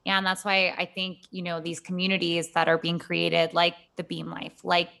 Yeah. And that's why I think, these communities that are being created, like the Beam Life,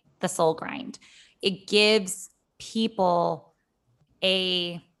 like the Soul Grind, it gives people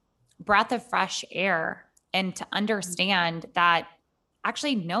a breath of fresh air and to understand that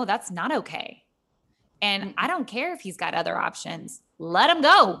actually, no, that's not okay. And I don't care if he's got other options. Let him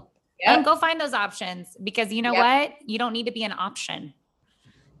go. Let him go find those options, because you know what? You don't need to be an option.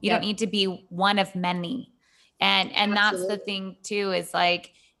 You don't need to be one of many. And that's the thing too, is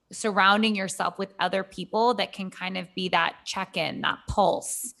like surrounding yourself with other people that can kind of be that check-in, that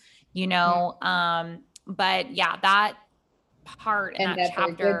pulse, but yeah, that part in that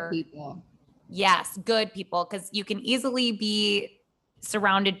chapter. Good people. Yes, good people, because you can easily be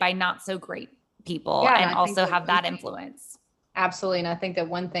surrounded by not so great people and also have that influence. Absolutely. And I think that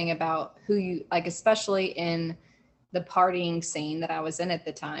one thing about who you like, especially in the partying scene that I was in at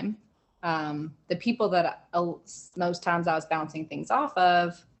the time, the people that most times I was bouncing things off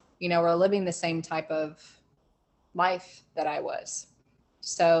of, were living the same type of life that I was.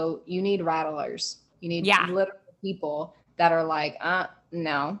 So you need rattlers. You need literal people that are like,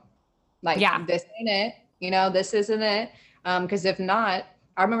 no, like this ain't it. This isn't it. Because if not,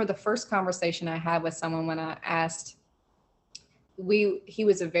 I remember the first conversation I had with someone when I asked, he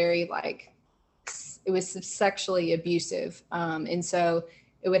was a very it was sexually abusive. And so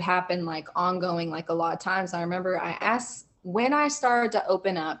it would happen like ongoing, like a lot of times. I remember I asked, when I started to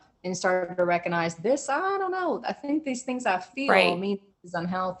open up and started to recognize this, I don't know, I think these things I feel mean is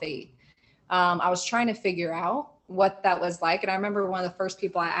unhealthy. I was trying to figure out what that was like. And I remember one of the first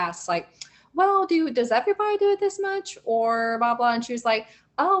people I asked, like, well, does everybody do it this much or blah, blah. And she was like,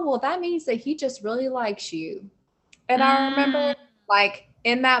 oh, well, that means that he just really likes you. And I remember like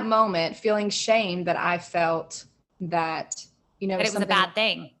in that moment feeling shame that I felt that, that it was a bad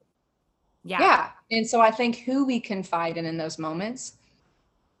thing. Yeah. And so I think who we confide in those moments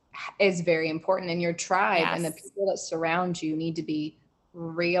is very important. And your tribe and the people that surround you need to be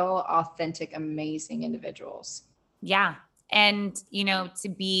real, authentic, amazing individuals. Yeah. And,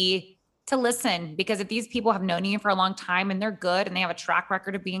 to listen, because if these people have known you for a long time and they're good and they have a track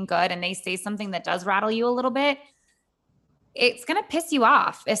record of being good and they say something that does rattle you a little bit, it's going to piss you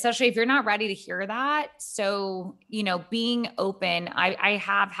off, especially if you're not ready to hear that. So, being open, I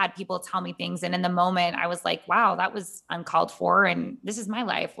have had people tell me things. And in the moment I was like, wow, that was uncalled for. And this is my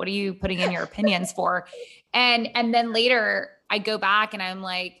life. What are you putting in your opinions for? And then later I go back and I'm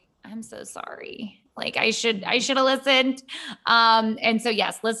like, I'm so sorry. Like I should have listened. And so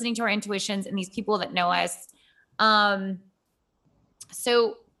yes, listening to our intuitions and these people that know us.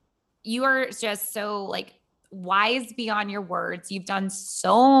 So you are just so like wise beyond your words. You've done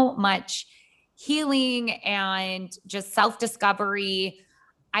so much healing and just self-discovery.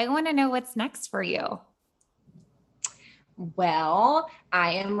 I want to know what's next for you. Well,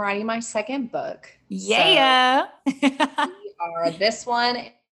 I am writing my second book. Yeah. So we are this one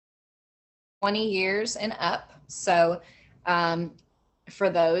 20 years and up. So for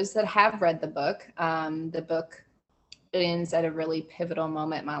those that have read the book ends at a really pivotal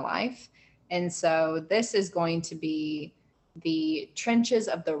moment in my life. And so this is going to be the trenches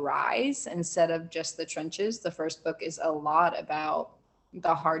of the rise instead of just the trenches. The first book is a lot about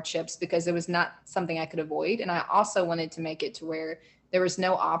the hardships because it was not something I could avoid. And I also wanted to make it to where there was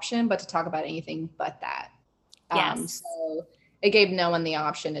no option but to talk about anything but that. Yes. So it gave no one the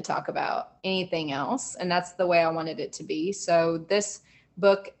option to talk about anything else. And that's the way I wanted it to be. So this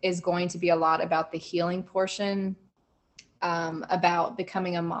book is going to be a lot about the healing portion, about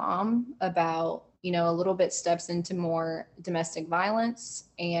becoming a mom, about, a little bit steps into more domestic violence,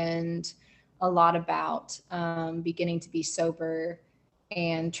 and a lot about beginning to be sober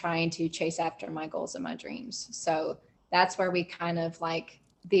and trying to chase after my goals and my dreams. So that's where we kind of like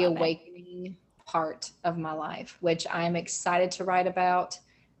the awakening part of my life, which I'm excited to write about.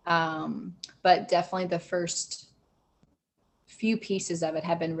 But definitely the first few pieces of it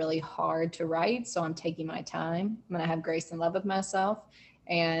have been really hard to write. So I'm taking my time. I'm going to have grace and love with myself.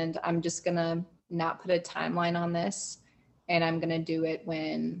 And I'm just going to not put a timeline on this. And I'm going to do it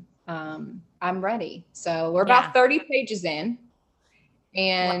when I'm ready. So we're about 30 pages in.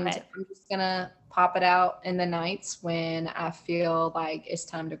 And I'm just going to pop it out in the nights when I feel like it's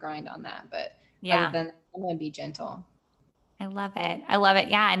time to grind on that. But other than that, I'm going to be gentle. I love it. I love it.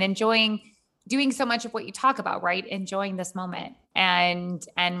 Yeah. And doing so much of what you talk about, right? Enjoying this moment and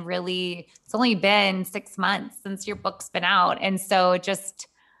really, it's only been 6 months since your book's been out. And so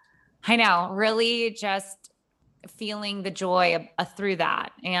I know, really just feeling the joy through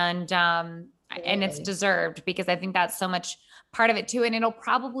that. And it's deserved because I think that's so much part of it too. And it'll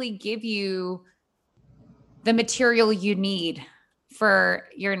probably give you the material you need for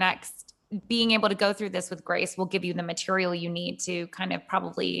your next. Being able to go through this with grace will give you the material you need to kind of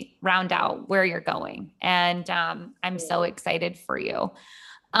probably round out where you're going. And I'm so excited for you.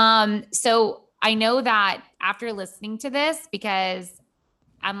 So I know that after listening to this, because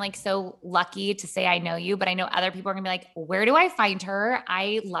I'm like so lucky to say I know you, but I know other people are gonna be like, where do I find her?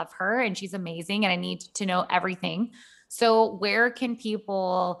 I love her and she's amazing and I need to know everything. So where can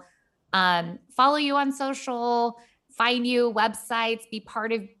people follow you on social, find you, websites, be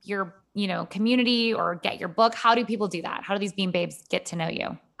part of your community, or get your book? How do people do that? How do these Bean Babes get to know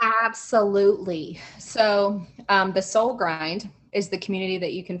you? Absolutely. So the Soul Grind is the community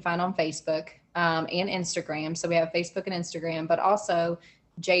that you can find on Facebook and Instagram. So we have Facebook and Instagram, but also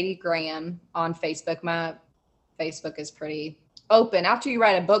Jaydee Graham on Facebook. My Facebook is pretty open. After you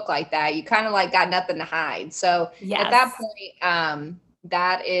write a book like that, you kind of like got nothing to hide. So at that point,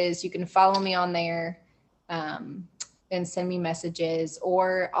 that is, you can follow me on there and send me messages.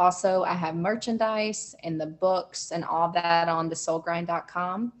 Or also I have merchandise and the books and all that on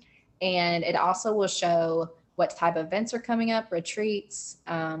thesoulgrind.com. And it also will show what type of events are coming up, retreats.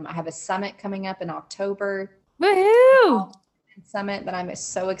 I have a summit coming up in October. Woohoo! Summit that I'm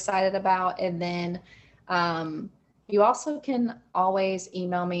so excited about. And then you also can always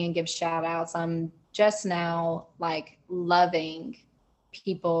email me and give shout outs. I'm just now like loving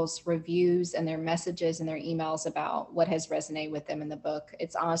people's reviews and their messages and their emails about what has resonated with them in the book.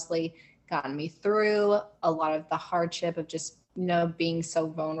 It's honestly gotten me through a lot of the hardship of just, being so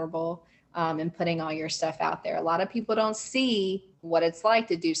vulnerable and putting all your stuff out there. A lot of people don't see what it's like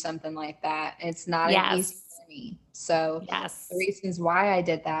to do something like that. It's not an easy journey. So the reasons why I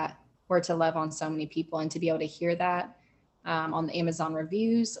did that were to love on so many people, and to be able to hear that on the Amazon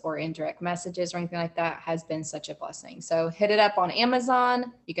reviews or indirect messages or anything like that has been such a blessing. So hit it up on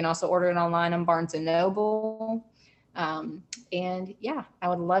Amazon. You can also order it online on Barnes and Noble. And yeah, I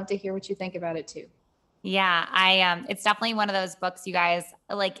would love to hear what you think about it too. Yeah, it's definitely one of those books, you guys,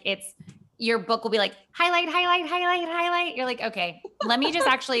 like your book will be like highlight. You're like, okay, let me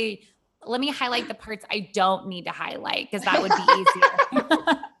highlight the parts I don't need to highlight, because that would be easier.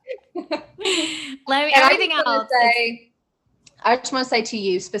 Everything else. I just want to say to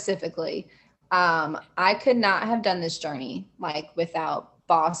you specifically, I could not have done this journey like without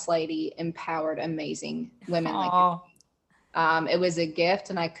boss lady, empowered, amazing women like you. It was a gift,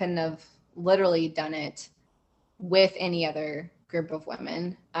 and I couldn't have literally done it with any other group of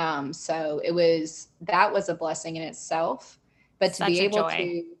women. So that was a blessing in itself. But to be able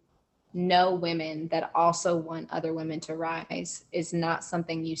to know women that also want other women to rise is not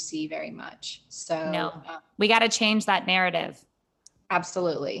something you see very much. So no, we got to change that narrative.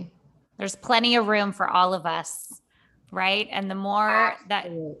 Absolutely. There's plenty of room for all of us, right? And the more that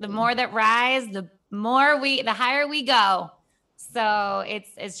rise, the higher we go. So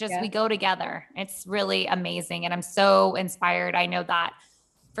it's just, we go together. It's really amazing. And I'm so inspired. I know that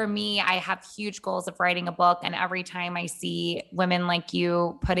for me, I have huge goals of writing a book. And every time I see women like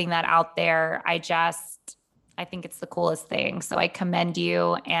you putting that out there, I think it's the coolest thing. So I commend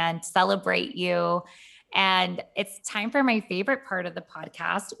you and celebrate you. And it's time for my favorite part of the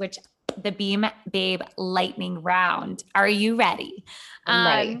podcast, which the Beam Babe lightning round. Are you ready? I'm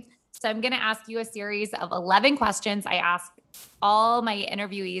ready. So I'm going to ask you a series of 11 questions. I ask all my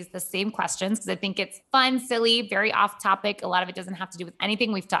interviewees the same questions because I think it's fun, silly, very off topic. A lot of it doesn't have to do with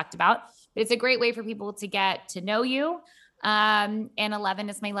anything we've talked about, but it's a great way for people to get to know you. And 11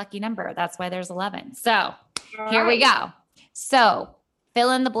 is my lucky number. That's why there's 11. So here we go. So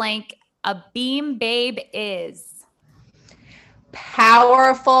fill in the blank. A Beam Babe is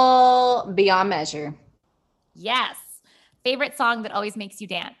powerful beyond measure. Yes. Favorite song that always makes you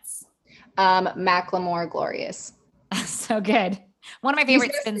dance? Macklemore, Glorious. So good. One of my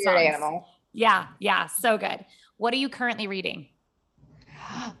favorite spin songs. Animal. Yeah. So good. What are you currently reading?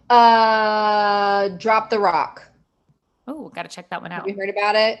 Drop the Rock. Oh, got to check that one out. Have you heard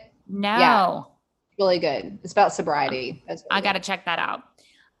about it? No. Yeah. Really good. It's about sobriety. I got to check that out.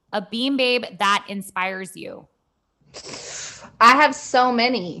 A Beam Babe that inspires you. I have so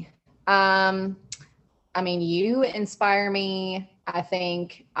many. You inspire me. I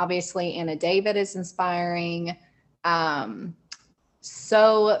think obviously Anna David is inspiring.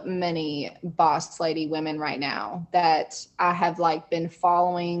 So many boss lady women right now that I have been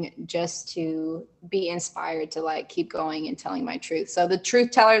following just to be inspired to keep going and telling my truth. So the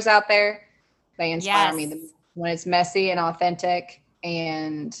truth tellers out there, they inspire me when it's messy and authentic.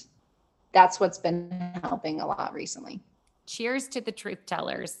 And that's what's been helping a lot recently. Cheers to the truth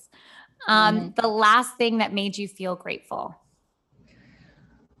tellers. The last thing that made you feel grateful.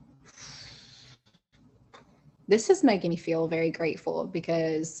 This is making me feel very grateful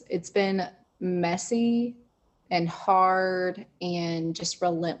because it's been messy and hard and just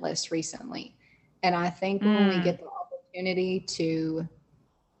relentless recently. And I think when we get the opportunity to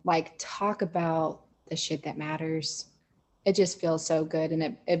talk about the shit that matters, it just feels so good,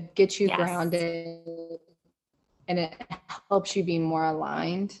 and it gets you grounded, and it helps you be more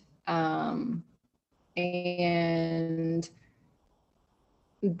aligned. And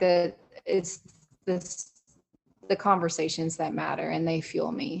it's the conversations that matter, and they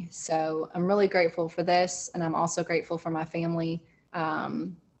fuel me. So I'm really grateful for this, and I'm also grateful for my family,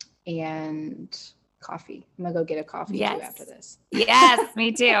 and coffee. I'm gonna go get a coffee too after this. Yes,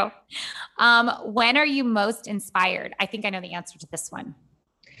 me too. When are you most inspired? I think I know the answer to this one.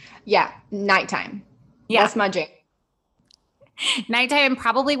 Yeah, nighttime. Yeah, that's my jam. Nighttime,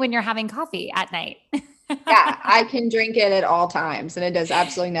 probably when you're having coffee at night. Yeah, I can drink it at all times, and it does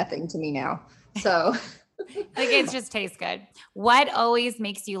absolutely nothing to me now. So it just tastes good. What always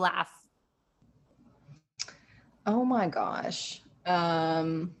makes you laugh? Oh my gosh.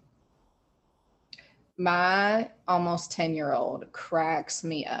 My almost 10-year-old cracks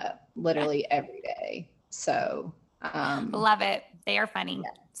me up literally every day. So love it. They are funny.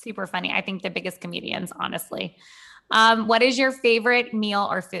 Yeah. Super funny. I think the biggest comedians, honestly. What is your favorite meal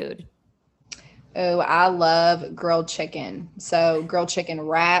or food? Oh, I love grilled chicken. So grilled chicken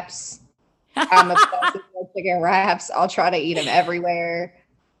wraps. I'm obsessed with grilled chicken wraps. I'll try to eat them everywhere.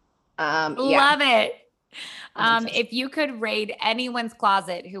 Love it. If you could raid anyone's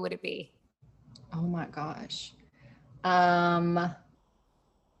closet, who would it be? Oh my gosh.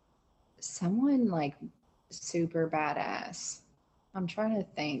 Someone super badass. I'm trying to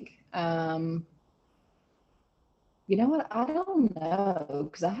think. You know what? I don't know,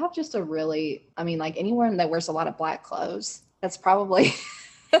 because I have just anyone that wears a lot of black clothes, that's probably.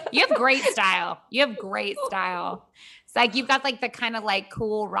 You have great style. It's you've got the kind of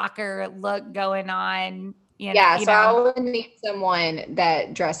cool rocker look going on. I would need someone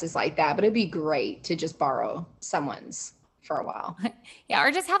that dresses like that, but it'd be great to just borrow someone's for a while. Yeah,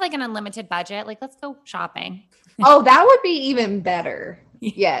 or just have an unlimited budget. Let's go shopping. Oh, that would be even better.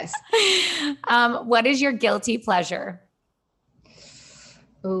 Yes. What is your guilty pleasure?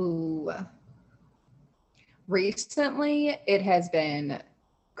 Ooh. Recently, it has been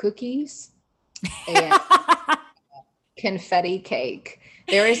cookies and confetti cake.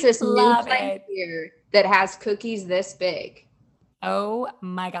 There is this new Love place it. here that has cookies this big. Oh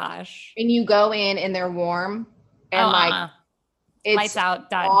my gosh. And you go in and they're warm and Lights it's out,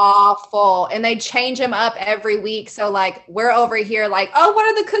 done. awful. And they change them up every week. So like we're over here like, oh, what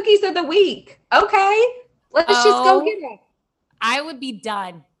are the cookies of the week? Okay, let's just go get them. I would be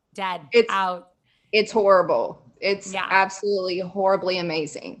done, dead, out. It's horrible. It's absolutely horribly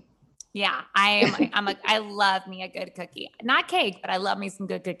amazing. Yeah, I love me a good cookie. Not cake, but I love me some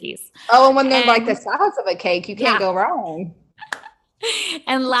good cookies. Oh, and when they're like the size of a cake, you can't go wrong.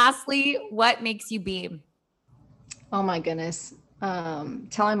 And lastly, what makes you beam? Oh my goodness.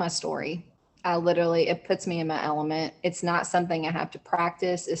 Telling my story. It puts me in my element. It's not something I have to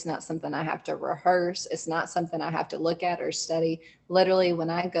practice. It's not something I have to rehearse. It's not something I have to look at or study. Literally, when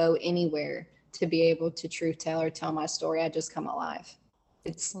I go anywhere to be able to truth tell or tell my story, I just come alive.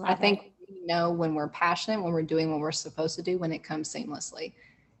 I think we know when we're passionate, when we're doing what we're supposed to do, when it comes seamlessly.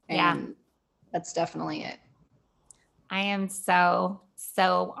 And that's definitely it. I am so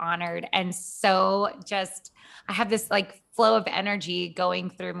honored and so I have this like flow of energy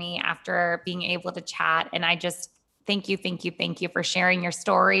going through me after being able to chat. And I just thank you for sharing your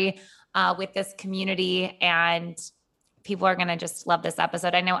story with this community. And people are going to just love this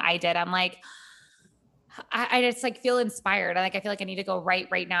episode. I know I did. I'm like, I just like feel inspired. I feel like I need to go right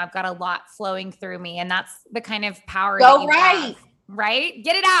now. I've got a lot flowing through me, and that's the kind of power that you have, right?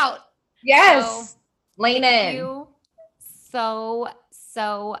 Get it out. Yes. So, lean in. Thank you so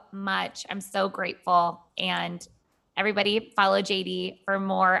much. I'm so grateful. And everybody follow Jaydee for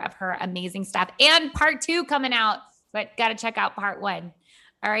more of her amazing stuff, and part 2 coming out, but got to check out part 1.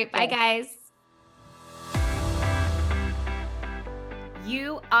 All right. Bye guys.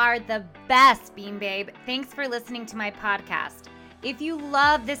 You are the best, Beam Babe. Thanks for listening to my podcast. If you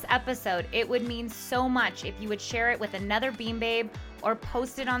love this episode, it would mean so much if you would share it with another Beam Babe or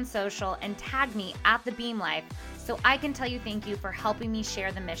post it on social and tag me at The Beam Life so I can tell you thank you for helping me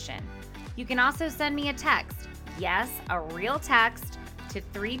share the mission. You can also send me a text, yes, a real text, to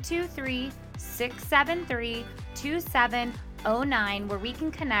 323-673-2709 where we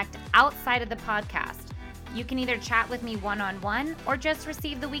can connect outside of the podcast. You can either chat with me one-on-one or just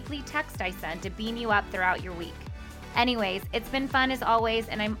receive the weekly text I send to beam you up throughout your week. Anyways, it's been fun as always,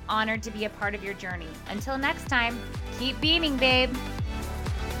 and I'm honored to be a part of your journey. Until next time, keep beaming, babe.